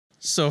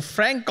So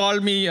Frank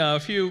called me a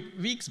few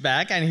weeks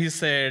back, and he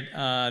said,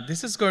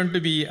 this is going to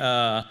be,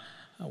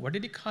 what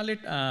did he call it?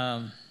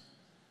 I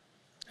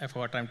forgot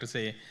what I'm to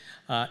say.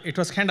 It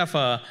was kind of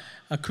a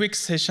quick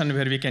session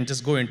where we can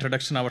just go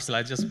introduction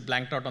ourselves. I just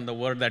blanked out on the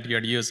word that you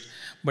had used.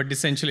 But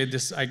essentially,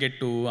 this I get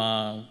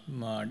to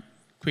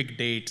quick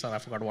dates, or I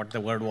forgot what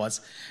the word was.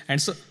 And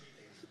so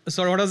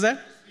what was that?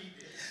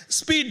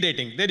 Speed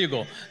dating, there you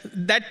go.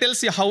 That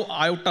tells you how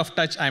out of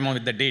touch I'm on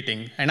with the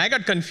dating. And I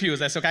got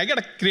confused. I said, okay, I got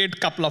to create a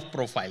couple of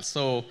profiles.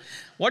 So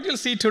what you'll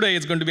see today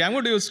is going to be, I'm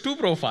going to use two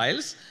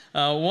profiles.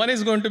 One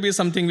is going to be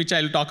something which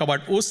I'll talk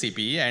about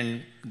OCP,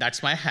 and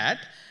that's my hat.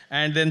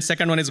 And then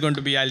second one is going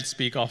to be, I'll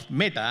speak of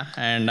Meta,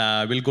 and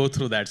we'll go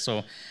through that.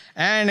 So,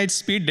 and it's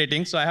speed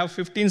dating. So I have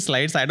 15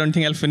 slides. I don't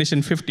think I'll finish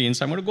in 15.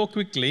 So I'm going to go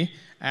quickly.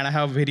 And I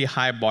have very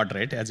high baud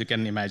rate, as you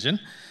can imagine.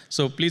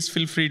 So please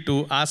feel free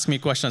to ask me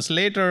questions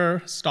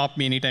later. Stop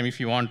me anytime if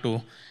you want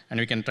to, and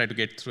we can try to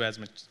get through as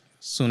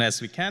soon as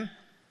we can.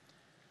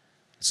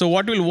 So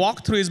what we'll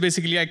walk through is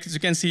basically, as you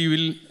can see,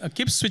 we'll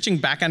keep switching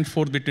back and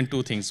forth between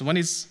two things. One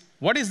is,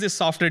 what is this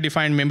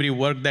software-defined memory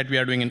work that we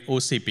are doing in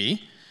OCP?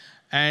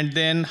 And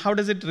then how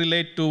does it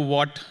relate to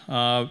what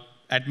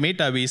at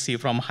Meta we see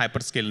from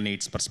hyperscale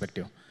needs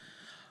perspective?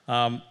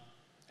 And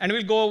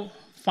we'll go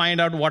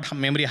find out what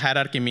memory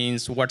hierarchy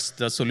means, what's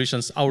the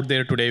solutions out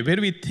there today, where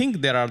we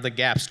think there are the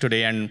gaps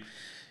today. And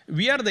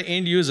we are the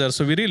end users,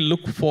 so we really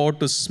look forward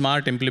to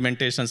smart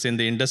implementations in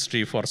the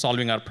industry for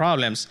solving our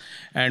problems.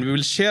 And we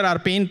will share our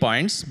pain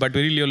points, but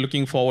we really are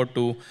looking forward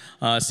to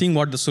seeing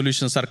what the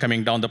solutions are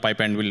coming down the pipe,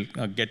 and we'll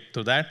get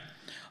to that.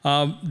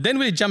 Then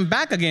we'll jump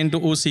back again to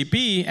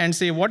OCP and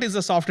say, what is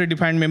the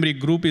software-defined memory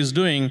group is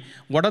doing?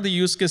 What are the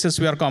use cases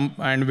we are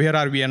and where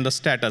are we in the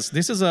status?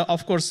 This is,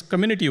 of course,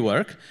 community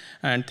work.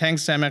 And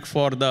thanks, Samak,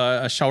 for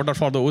the shout-out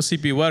for the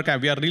OCP work.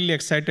 And we are really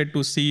excited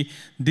to see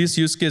this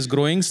use case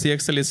growing.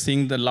 CXL is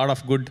seeing a lot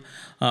of good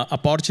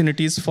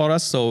opportunities for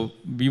us. So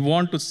we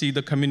want to see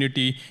the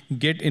community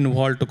get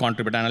involved to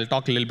contribute. And I'll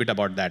talk a little bit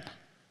about that.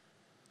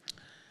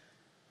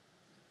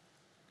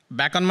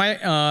 Back on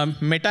my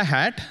Meta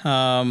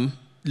hat.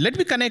 Let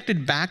me connect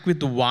it back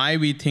with why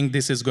we think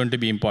this is going to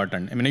be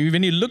important. I mean,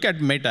 when you look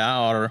at Meta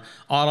or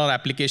all our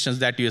applications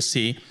that you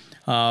see,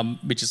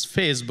 which is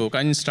Facebook,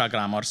 or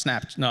Instagram, or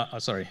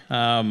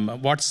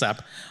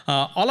WhatsApp,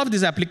 all of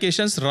these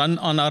applications run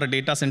on our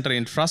data center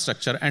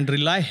infrastructure and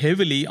rely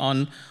heavily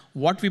on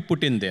what we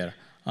put in there,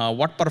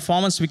 what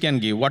performance we can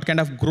give, what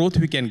kind of growth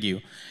we can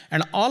give.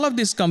 And all of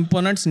these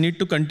components need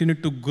to continue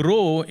to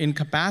grow in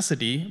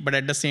capacity, but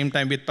at the same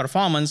time with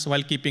performance,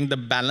 while keeping the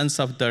balance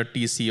of the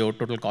TCO,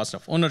 total cost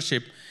of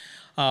ownership.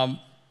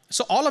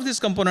 So all of these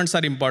components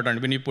are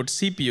important when you put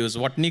CPUs,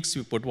 what NICs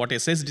we put, what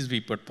SSDs we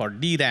put for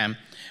DRAM.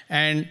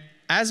 And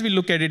as we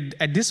look at it,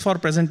 at this for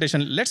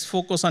presentation, let's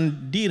focus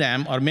on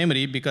DRAM or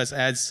memory, because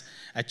as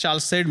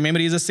Charles said,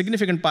 memory is a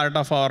significant part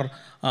of our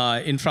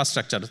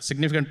infrastructure,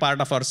 significant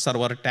part of our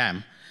server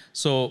TAM.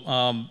 So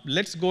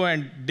let's go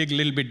and dig a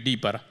little bit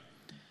deeper.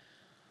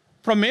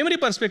 From memory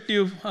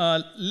perspective,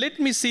 let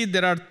me see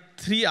there are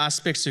three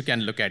aspects you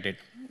can look at it.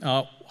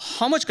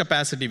 How much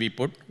capacity we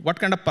put, what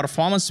kind of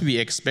performance we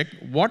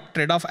expect, what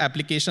trade-off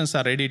applications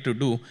are ready to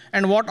do,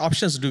 and what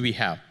options do we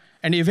have.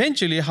 And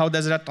eventually, how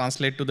does that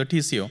translate to the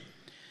TCO?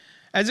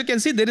 As you can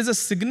see, there is a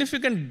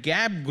significant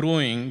gap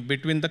growing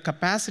between the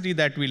capacity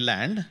that we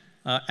land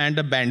and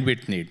the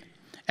bandwidth need.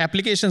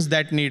 Applications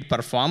that need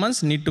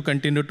performance need to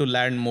continue to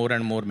land more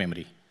and more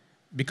memory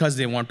because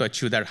they want to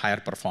achieve that higher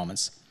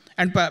performance.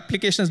 And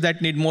applications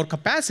that need more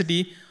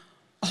capacity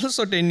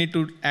also they need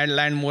to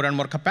land more and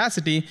more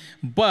capacity,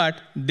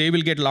 but they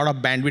will get a lot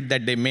of bandwidth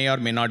that they may or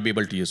may not be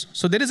able to use.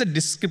 So there is a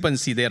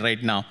discrepancy there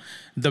right now,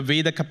 the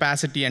way the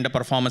capacity and the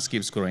performance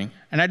keeps growing.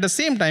 And at the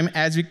same time,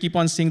 as we keep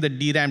on seeing the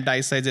DRAM die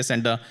sizes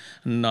and the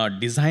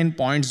design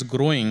points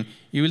growing,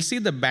 you will see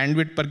the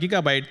bandwidth per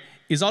gigabyte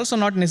is also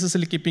not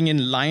necessarily keeping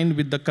in line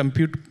with the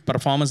compute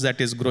performance that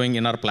is growing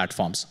in our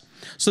platforms.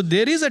 So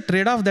there is a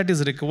trade-off that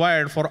is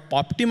required for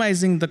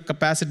optimizing the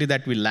capacity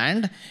that we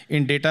land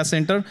in data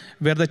center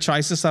where the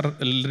choices are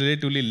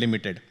relatively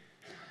limited.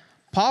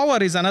 Power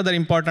is another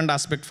important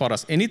aspect for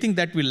us. Anything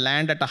that we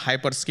land at a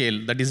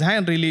hyperscale, the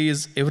design really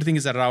is, everything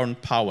is around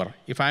power.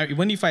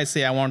 Even if I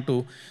say I want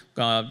to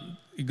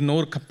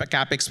ignore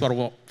CapEx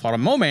for a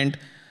moment,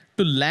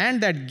 to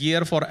land that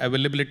gear for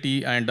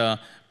availability and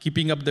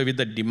keeping up with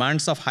the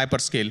demands of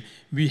hyperscale,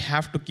 we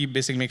have to keep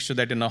basically make sure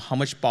that how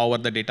much power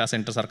the data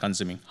centers are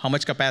consuming, how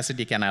much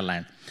capacity can I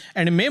land.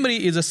 And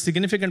memory is a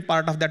significant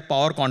part of that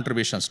power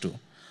contributions too.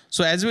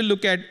 So as we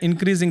look at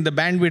increasing the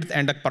bandwidth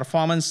and the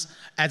performance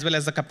as well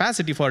as the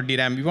capacity for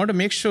DRAM, we want to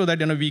make sure that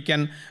we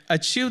can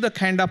achieve the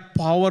kind of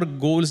power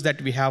goals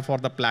that we have for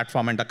the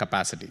platform and the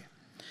capacity.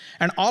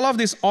 And all of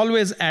this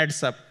always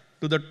adds up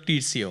to the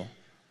TCO.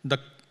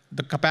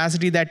 The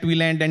capacity that we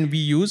land and we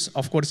use,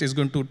 of course, is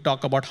going to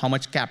talk about how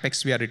much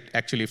CapEx we are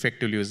actually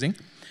effectively using.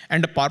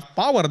 And the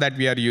power that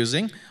we are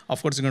using,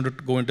 of course, is going to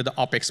go into the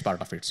OpEx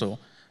part of it. So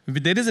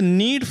there is a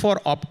need for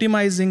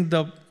optimizing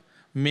the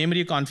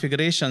memory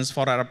configurations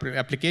for our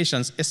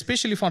applications,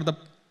 especially for the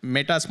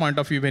Meta's point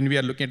of view, when we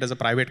are looking at it as a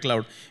private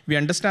cloud, we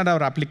understand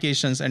our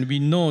applications and we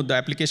know the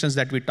applications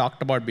that we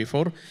talked about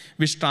before,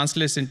 which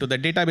translates into the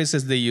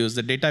databases they use,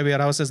 the data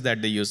warehouses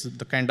that they use,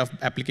 the kind of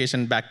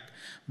application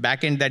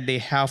backend that they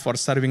have for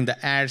serving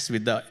the ads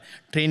with the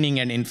training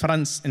and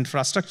inference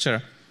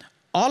infrastructure.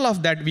 All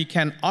of that we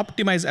can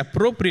optimize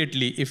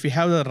appropriately if we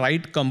have the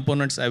right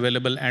components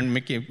available and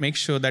make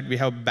sure that we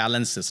have a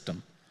balanced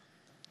system.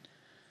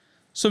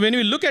 So when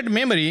we look at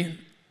memory,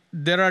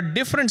 there are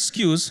different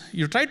SKUs.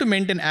 You try to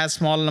maintain as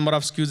small number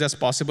of SKUs as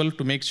possible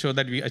to make sure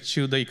that we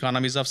achieve the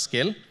economies of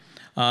scale.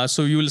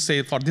 So you will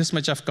say, for this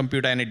much of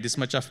compute, I need this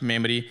much of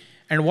memory,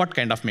 and what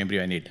kind of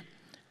memory I need.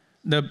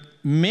 The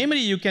memory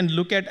you can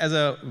look at as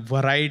a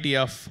variety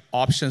of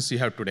options you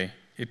have today.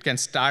 It can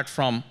start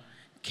from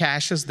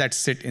caches that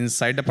sit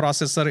inside the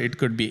processor. It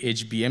could be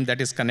HBM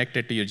that is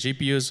connected to your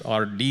GPUs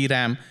or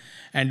DRAM.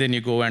 And then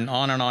you go and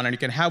on, and you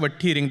can have a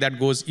tiering that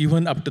goes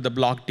even up to the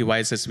block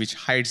devices, which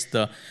hides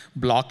the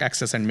block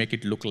access and make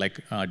it look like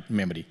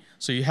memory.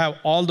 So you have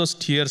all those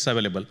tiers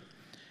available.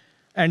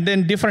 And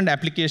then different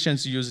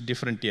applications use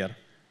different tier.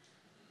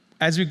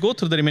 As we go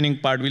through the remaining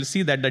part, we'll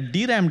see that the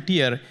DRAM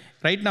tier,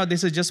 right now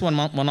this is just one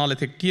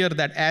monolithic tier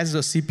that as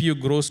the CPU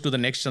grows to the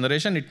next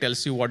generation, it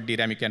tells you what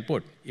DRAM you can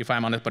put. If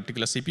I'm on a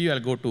particular CPU,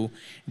 I'll go to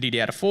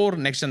DDR4.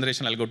 Next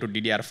generation, I'll go to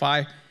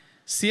DDR5.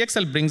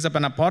 CXL brings up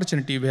an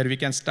opportunity where we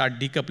can start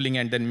decoupling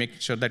and then make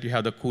sure that you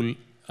have the cool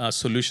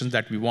solutions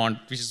that we want,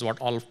 which is what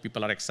all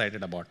people are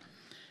excited about.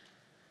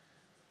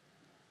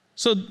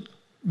 So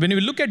when we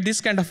look at this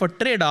kind of a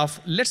trade-off,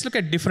 let's look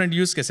at different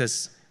use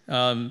cases.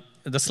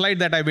 The slide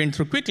that I went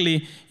through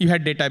quickly, you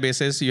had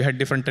databases, you had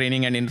different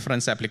training and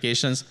inference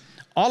applications.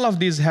 All of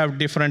these have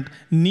different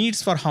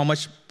needs for how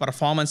much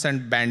performance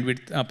and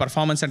bandwidth,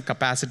 performance and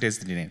capacities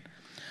they need.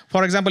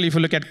 For example, if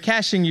you look at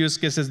caching use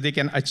cases, they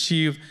can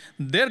achieve,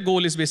 their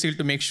goal is basically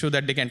to make sure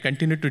that they can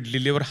continue to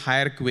deliver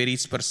higher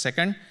queries per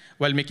second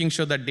while making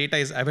sure that data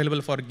is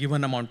available for a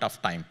given amount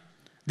of time.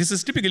 This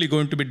is typically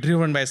going to be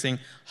driven by saying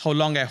how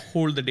long I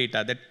hold the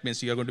data. That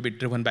means you are going to be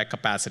driven by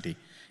capacity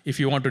if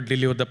you want to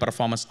deliver the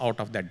performance out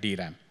of that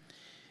DRAM.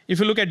 If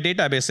you look at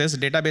databases,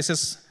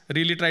 databases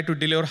really try to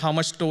deliver how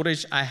much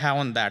storage I have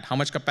on that, how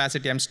much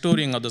capacity I'm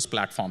storing on those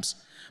platforms.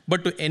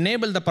 But to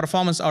enable the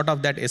performance out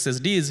of that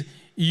SSDs,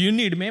 you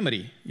need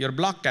memory. Your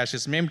block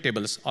caches, mem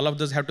tables, all of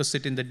those have to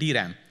sit in the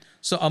DRAM.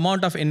 So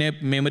amount of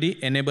memory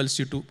enables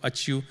you to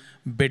achieve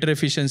better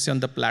efficiency on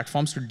the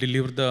platforms to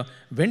deliver the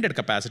vendor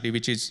capacity,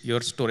 which is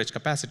your storage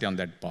capacity on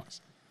that box.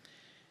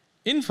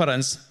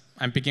 Inference,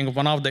 I'm picking up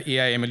one of the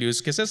AI ML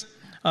use cases.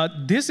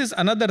 This is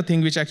another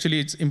thing which actually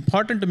it's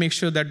important to make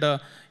sure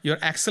that your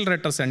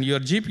accelerators and your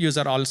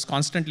GPUs are all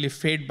constantly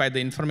fed by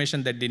the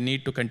information that they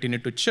need to continue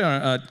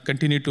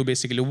to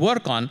basically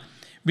work on,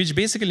 which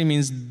basically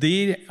means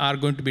they are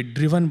going to be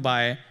driven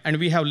by, and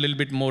we have a little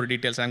bit more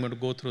details, I'm going to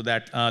go through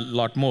that a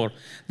lot more,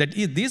 that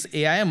these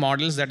AI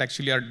models that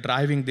actually are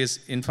driving this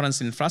inference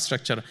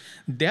infrastructure,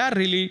 they are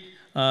really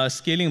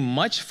scaling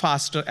much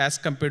faster as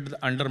compared to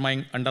the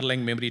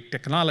underlying memory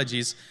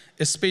technologies,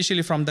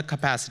 especially from the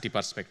capacity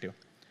perspective.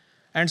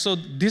 And so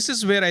this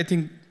is where I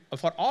think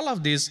for all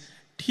of these,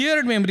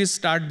 tiered memories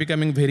start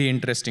becoming very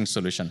interesting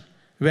solution,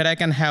 where I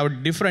can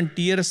have different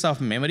tiers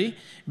of memory,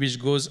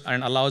 which goes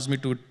and allows me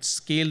to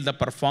scale the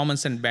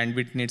performance and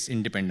bandwidth needs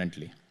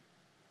independently.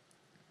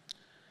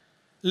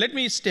 Let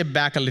me step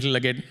back a little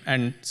again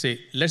and say,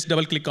 let's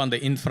double click on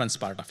the inference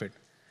part of it.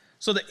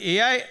 So the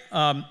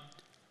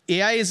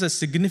AI is a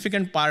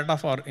significant part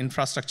of our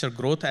infrastructure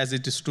growth, as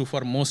it is true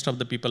for most of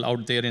the people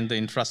out there in the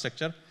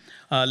infrastructure.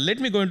 Let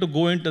me go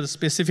into the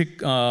specific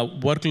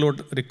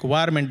workload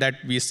requirement that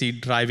we see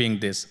driving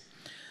this.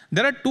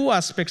 There are two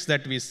aspects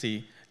that we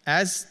see.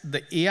 As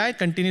the AI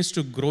continues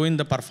to grow in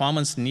the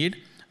performance need,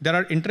 there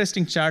are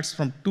interesting charts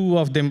from two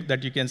of them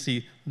that you can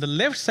see. The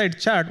left side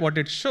chart, what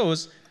it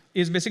shows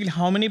is basically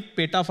how many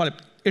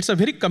petaflops. It's a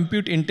very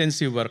compute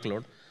intensive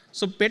workload.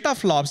 So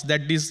petaflops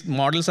that these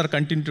models are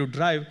continuing to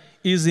drive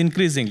is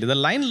increasingly. The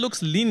line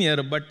looks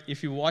linear, but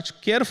if you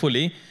watch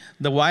carefully,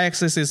 the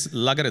y-axis is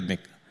logarithmic.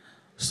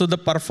 So the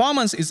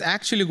performance is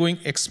actually going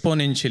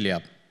exponentially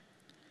up.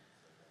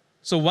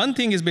 So one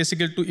thing is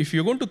basically if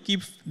you're going to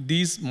keep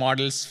these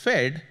models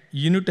fed,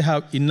 you need to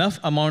have enough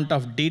amount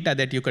of data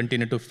that you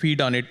continue to feed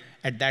on it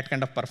at that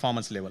kind of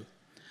performance level.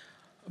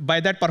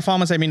 By that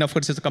performance, I mean, of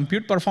course, it's a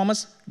compute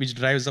performance, which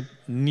drives up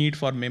need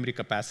for memory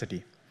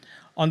capacity.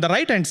 On the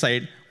right-hand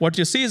side, what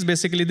you see is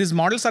basically these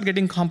models are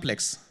getting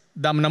complex.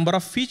 The number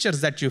of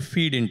features that you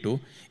feed into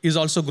is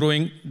also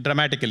growing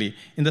dramatically.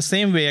 In the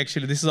same way,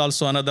 actually, this is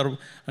also another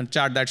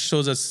chart that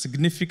shows a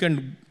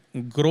significant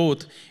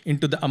growth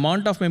into the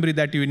amount of memory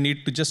that you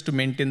need to just to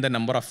maintain the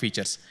number of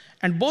features.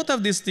 And both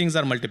of these things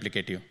are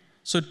multiplicative.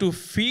 So to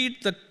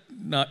feed the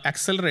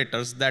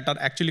accelerators that are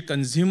actually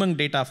consuming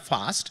data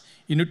fast,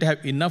 you need to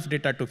have enough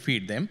data to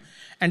feed them.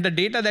 And the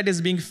data that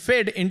is being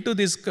fed into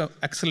these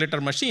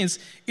accelerator machines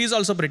is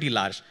also pretty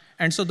large.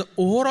 And so the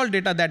overall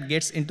data that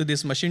gets into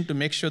this machine to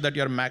make sure that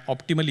you're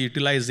optimally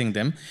utilizing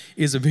them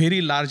is a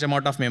very large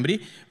amount of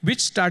memory,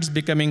 which starts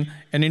becoming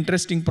an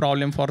interesting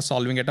problem for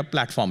solving at a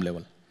platform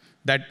level.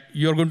 That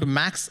you're going to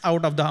max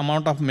out of the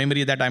amount of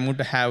memory that I'm going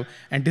to have,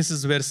 and this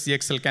is where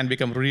CXL can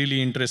become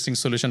really interesting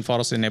solution for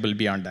us to enable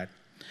beyond that.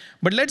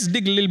 But let's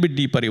dig a little bit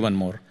deeper even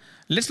more.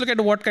 Let's look at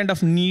what kind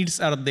of needs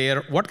are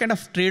there, what kind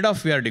of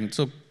trade-off we are doing.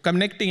 So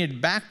connecting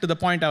it back to the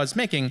point I was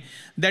making,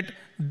 that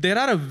there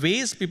are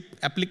ways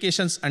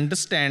applications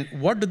understand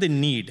what do they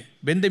need.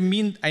 When they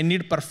mean I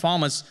need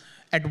performance,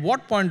 at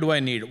what point do I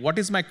need? What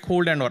is my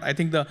cold and what? I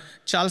think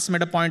Charles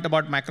made a point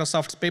about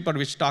Microsoft's paper,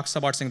 which talks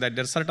about saying that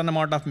there's a certain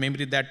amount of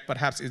memory that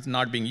perhaps is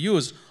not being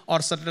used,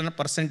 or certain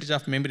percentage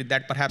of memory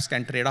that perhaps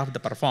can trade off the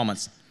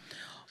performance.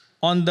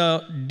 On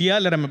the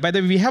DLRM, by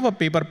the way, we have a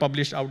paper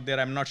published out there.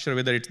 I'm not sure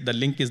whether the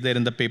link is there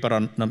in the paper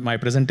on my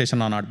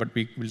presentation or not, but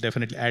we will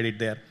definitely add it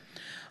there.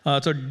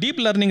 So deep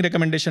learning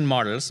recommendation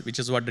models, which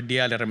is what the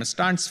DLRM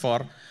stands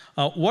for,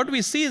 what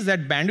we see is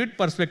that bandwidth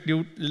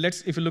perspective,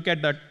 if you look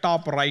at the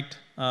top right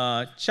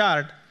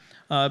chart,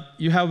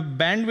 you have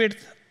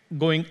bandwidth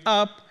going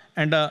up,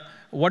 and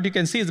what you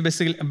can see is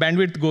basically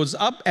bandwidth goes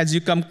up as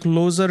you come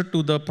closer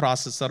to the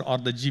processor or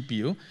the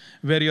GPU,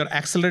 where your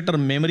accelerator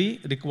memory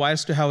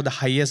requires to have the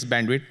highest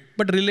bandwidth,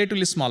 but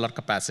relatively smaller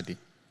capacity.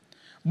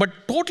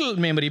 But total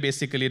memory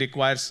basically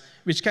requires,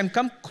 which can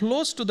come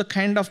close to the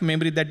kind of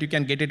memory that you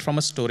can get it from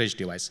a storage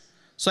device.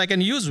 So I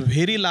can use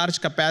very large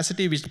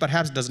capacity, which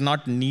perhaps does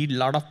not need a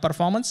lot of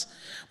performance,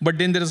 but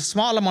then there is a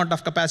small amount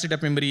of capacity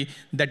of memory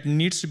that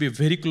needs to be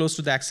very close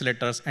to the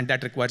accelerators, and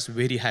that requires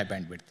very high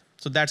bandwidth.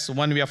 So that's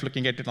one way of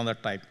looking at it on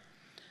that type.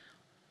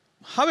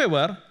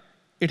 However,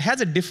 it has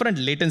a different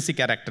latency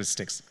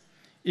characteristics.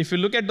 If you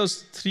look at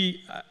those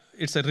three,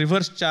 it's a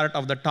reverse chart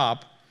of the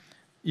top.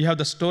 You have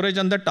the storage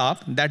on the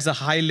top. That's a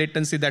high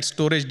latency that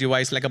storage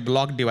device, like a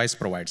block device,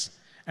 provides.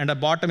 And the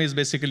bottom is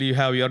basically you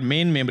have your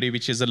main memory,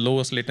 which is the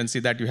lowest latency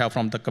that you have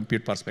from the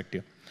compute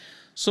perspective.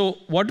 So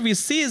what we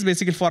see is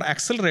basically for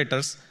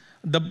accelerators,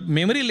 the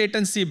memory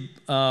latency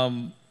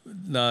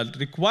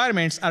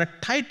requirements are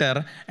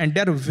tighter, and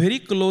they're very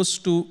close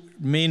to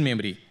main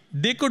memory.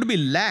 They could be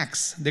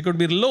lax, they could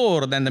be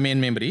lower than the main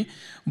memory,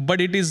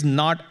 but it is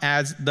not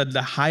as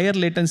the higher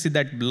latency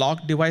that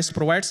block device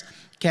provides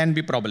can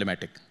be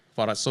problematic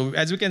for us. So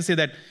as we can see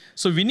that,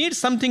 so we need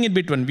something in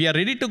between. We are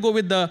ready to go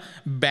with the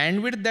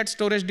bandwidth that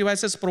storage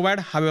devices provide.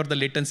 However, the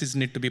latencies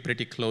need to be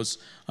pretty close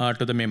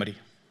to the memory.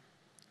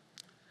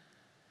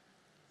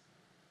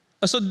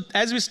 So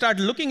as we start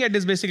looking at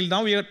this, basically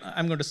now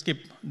I'm going to skip.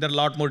 There are a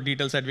lot more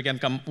details that we can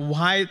come.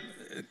 Why?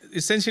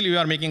 Essentially, we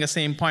are making the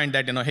same point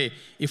that, hey,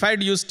 if I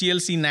had used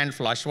TLC NAND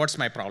flash, what's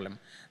my problem?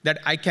 That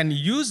I can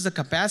use the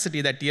capacity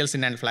that TLC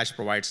NAND flash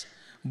provides,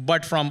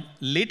 but from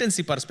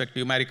latency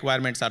perspective, my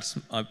requirements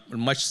are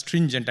much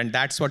stringent, and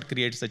that's what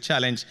creates the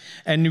challenge.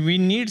 And we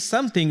need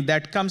something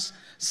that comes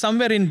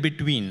somewhere in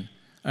between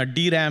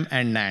DRAM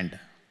and NAND.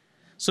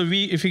 So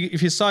if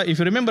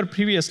you remember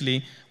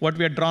previously, what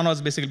we had drawn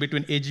was basically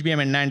between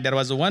HBM and NAND, there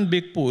was one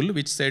big pool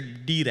which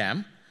said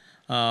DRAM,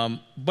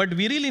 but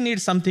we really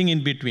need something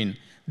in between.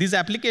 These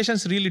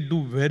applications really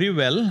do very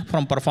well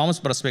from performance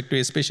perspective,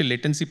 especially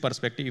latency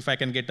perspective, if I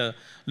can get a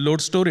load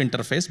store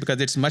interface,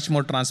 because it's much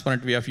more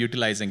transparent way of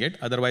utilizing it.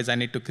 Otherwise, I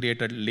need to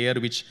create a layer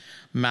which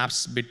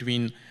maps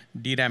between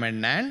DRAM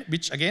and NAND,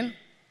 which again,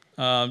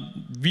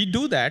 we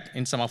do that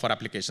in some of our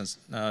applications,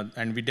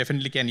 and we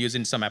definitely can use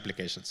in some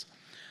applications.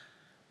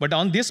 But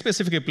on these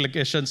specific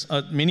applications,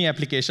 many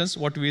applications,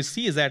 what we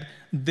see is that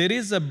there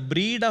is a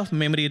breed of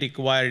memory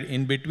required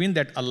in between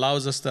that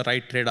allows us the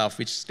right trade-off,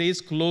 which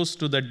stays close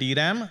to the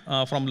DRAM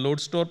from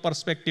load store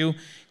perspective,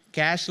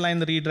 cache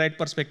line read-write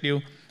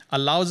perspective,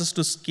 allows us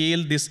to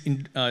scale this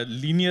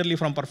linearly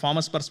from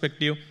performance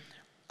perspective,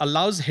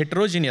 allows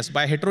heterogeneous.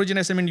 By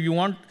heterogeneous, I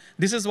mean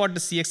this is what the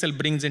CXL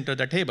brings into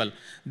the table,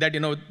 that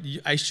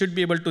I should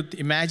be able to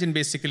imagine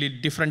basically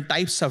different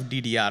types of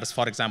DDRs,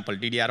 for example,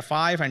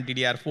 DDR5 and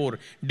DDR4,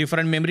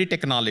 different memory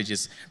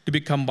technologies to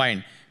be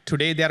combined.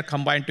 Today they are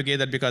combined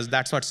together because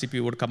that's what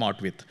CPU would come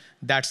out with.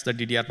 That's the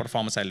DDR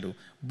performance I'll do.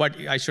 But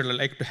I should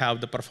like to have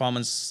the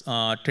performance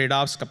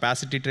trade-offs,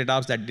 capacity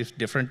trade-offs that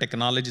different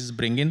technologies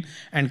bring in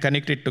and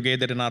connect it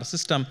together in our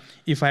system.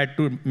 If I had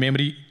to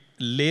memory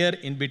layer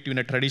in between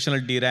a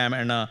traditional DRAM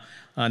and a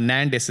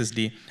NAND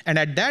SSD. And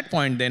at that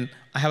point, then,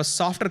 I have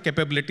software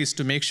capabilities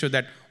to make sure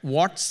that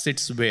what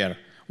sits where.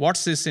 What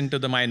sits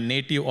into my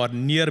native or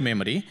near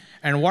memory,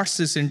 and what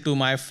sits into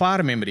my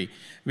far memory,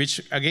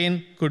 which,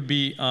 again, could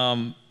be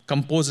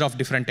composed of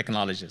different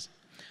technologies.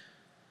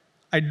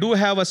 I do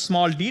have a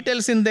small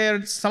details in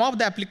there. Some of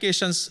the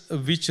applications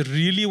which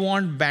really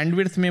want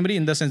bandwidth memory,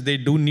 in the sense they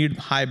do need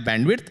high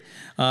bandwidth,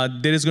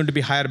 there is going to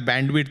be higher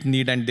bandwidth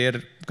need, and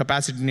their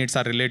capacity needs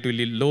are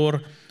relatively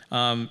lower.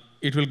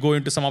 it will go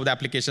into some of the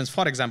applications.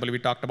 For example, we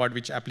talked about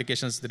which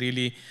applications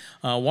really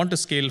want to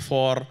scale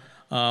for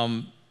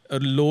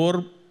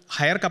a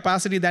higher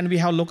capacity than we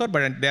have local,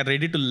 but they're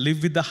ready to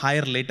live with the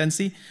higher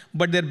latency,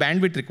 but their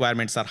bandwidth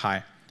requirements are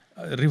high.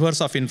 Reverse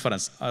of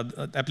inference,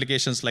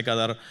 applications like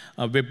other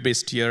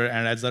web-based tier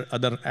and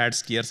other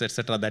ads tiers,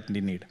 etc. that they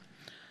need.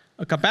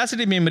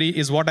 Capacity memory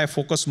is what I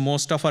focus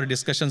most of our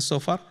discussions so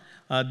far.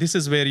 This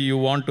is where you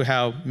want to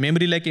have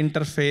memory-like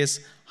interface,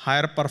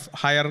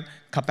 higher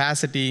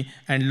capacity,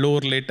 and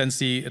lower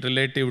latency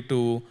relative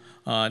to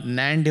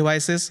NAND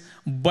devices,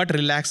 but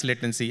relaxed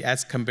latency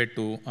as compared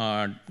to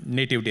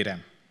native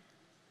DRAM.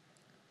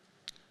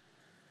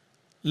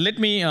 Let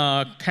me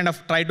kind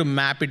of try to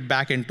map it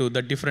back into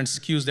the different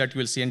SKUs that you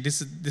will see. And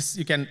this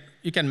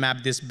you can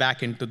map this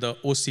back into the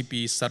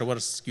OCP server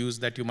SKUs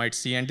that you might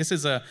see. And this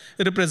is a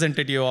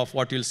representative of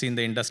what you'll see in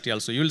the industry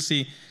also. You'll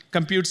see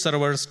compute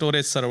servers,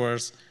 storage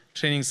servers,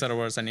 training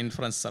servers, and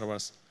inference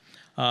servers.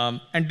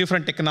 And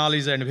different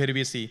technologies and where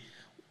we see.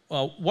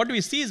 What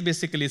we see is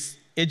basically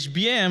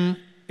HBM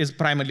is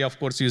primarily, of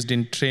course, used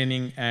in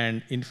training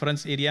and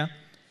inference area.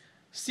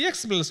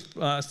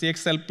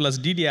 CXL plus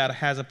DDR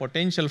has a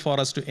potential for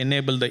us to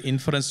enable the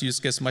inference use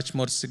case much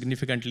more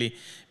significantly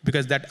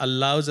because that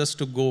allows us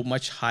to go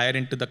much higher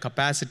into the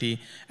capacity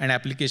and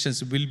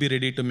applications will be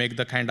ready to make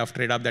the kind of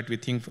trade-off that we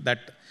think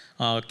that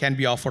can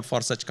be offered for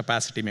such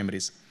capacity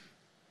memories.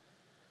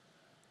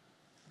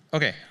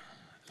 Okay,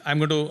 I'm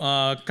going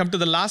to come to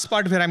the last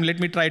part where let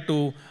me try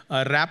to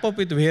wrap up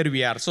with where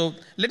we are. So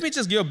let me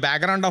just give a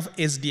background of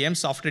SDM,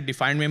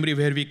 software-defined memory,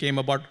 where we came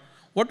about.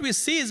 What we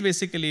see is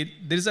basically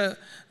there's a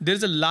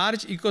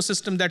large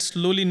ecosystem that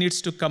slowly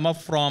needs to come up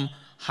from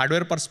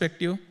hardware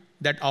perspective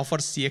that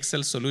offers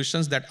CXL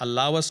solutions that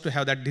allow us to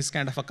have this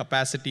kind of a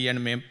capacity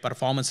and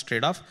performance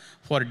trade-off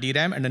for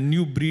DRAM and a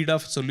new breed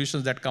of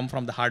solutions that come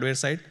from the hardware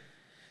side.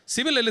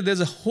 Similarly,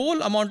 there's a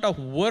whole amount of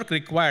work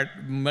required.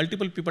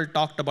 Multiple people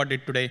talked about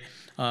it today.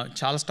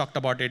 Charles talked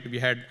about it. We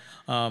had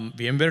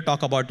VMware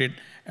talk about it.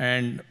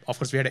 And of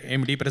course, we had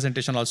an AMD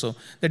presentation also.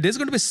 That there's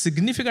going to be a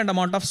significant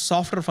amount of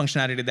software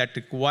functionality that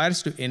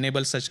requires to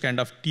enable such kind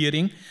of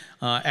tiering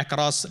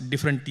across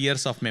different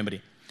tiers of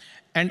memory.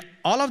 And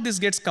all of this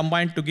gets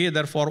combined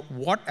together for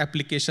what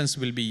applications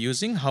will be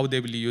using, how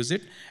they will use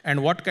it,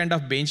 and what kind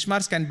of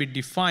benchmarks can be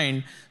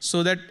defined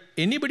so that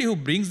anybody who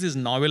brings these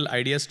novel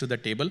ideas to the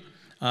table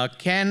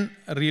can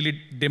really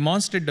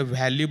demonstrate the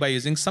value by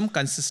using some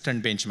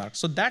consistent benchmark.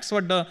 So that's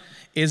what the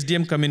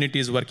SDM community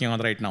is working on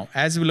right now.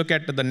 As we look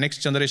at the next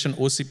generation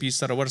OCP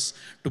servers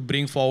to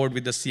bring forward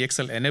with the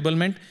CXL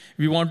enablement,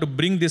 we want to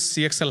bring this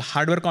CXL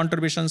hardware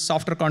contribution,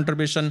 software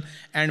contribution,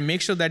 and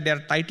make sure that they are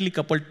tightly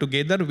coupled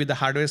together with the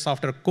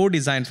hardware-software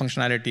co-design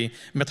functionality,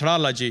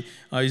 methodology,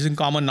 using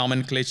common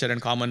nomenclature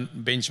and common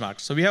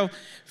benchmarks. So we have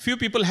few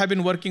people have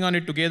been working on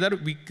it together.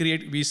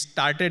 We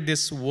started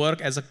this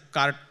work as a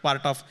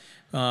part of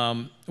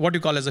what you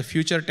call as a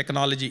future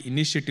technology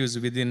initiatives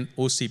within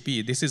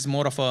OCP. This is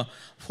more of a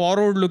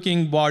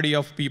forward-looking body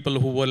of people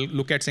who will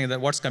look at saying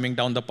that what's coming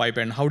down the pipe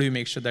and how do you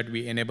make sure that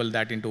we enable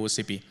that into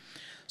OCP.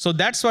 So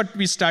that's what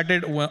we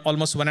started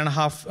almost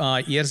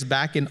 1.5 years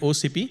back in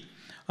OCP.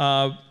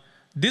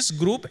 This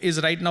group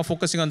is right now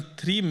focusing on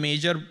 3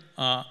 major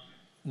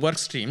work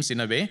streams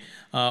in a way.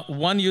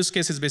 One use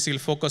case is basically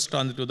focused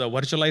on to the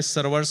virtualized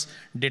servers,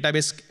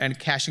 database and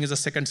caching is a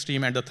second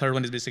stream, and the third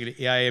one is basically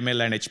AI,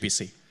 ML, and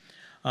HPC.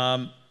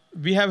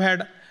 We have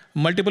had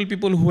multiple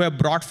people who have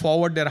brought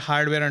forward their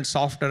hardware and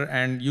software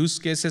and use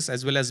cases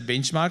as well as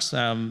benchmarks.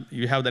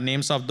 You have the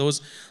names of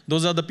those.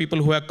 Those are the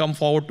people who have come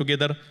forward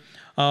together.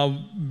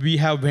 We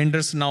have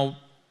vendors now.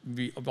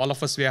 All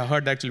of us, we have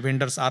heard that actually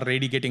vendors are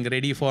getting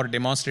ready for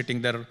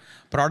demonstrating their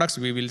products.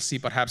 We will see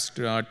perhaps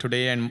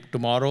today and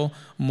tomorrow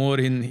more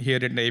here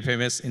in the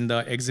FMS in the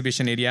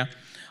exhibition area.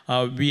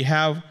 We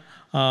have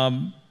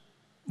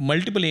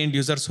multiple end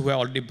users who have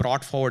already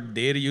brought forward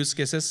their use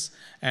cases.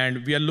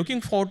 And we are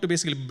looking forward to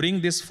basically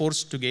bring this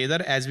force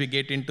together as we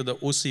get into the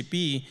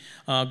OCP,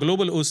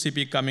 global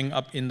OCP coming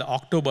up in the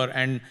October,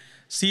 and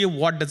see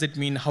what does it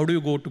mean, how do you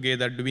go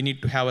together, do we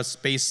need to have a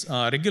space,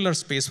 regular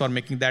space for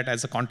making that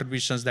as a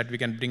contributions that we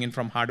can bring in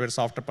from hardware,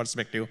 software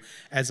perspective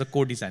as a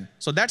co-design.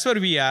 So that's where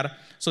we are.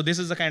 So this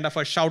is a kind of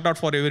a shout out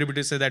for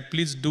everybody to say that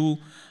please do,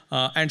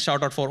 and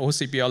shout out for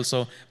OCP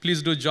also,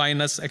 please do join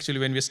us actually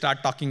when we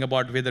start talking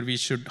about whether we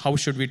should, how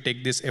should we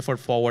take this effort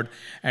forward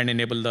and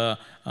enable the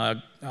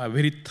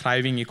very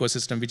thriving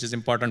ecosystem, which is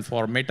important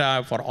for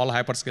Meta, for all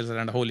hyperscalers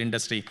and the whole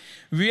industry.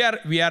 We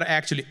are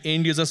actually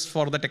end users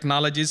for the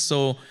technologies,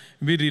 so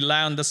we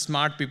rely on the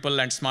smart people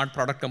and smart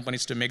product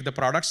companies to make the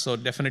products. So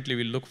definitely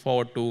we look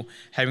forward to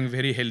having a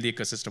very healthy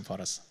ecosystem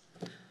for us.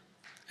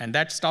 And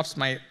that stops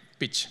my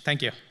pitch.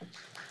 Thank you.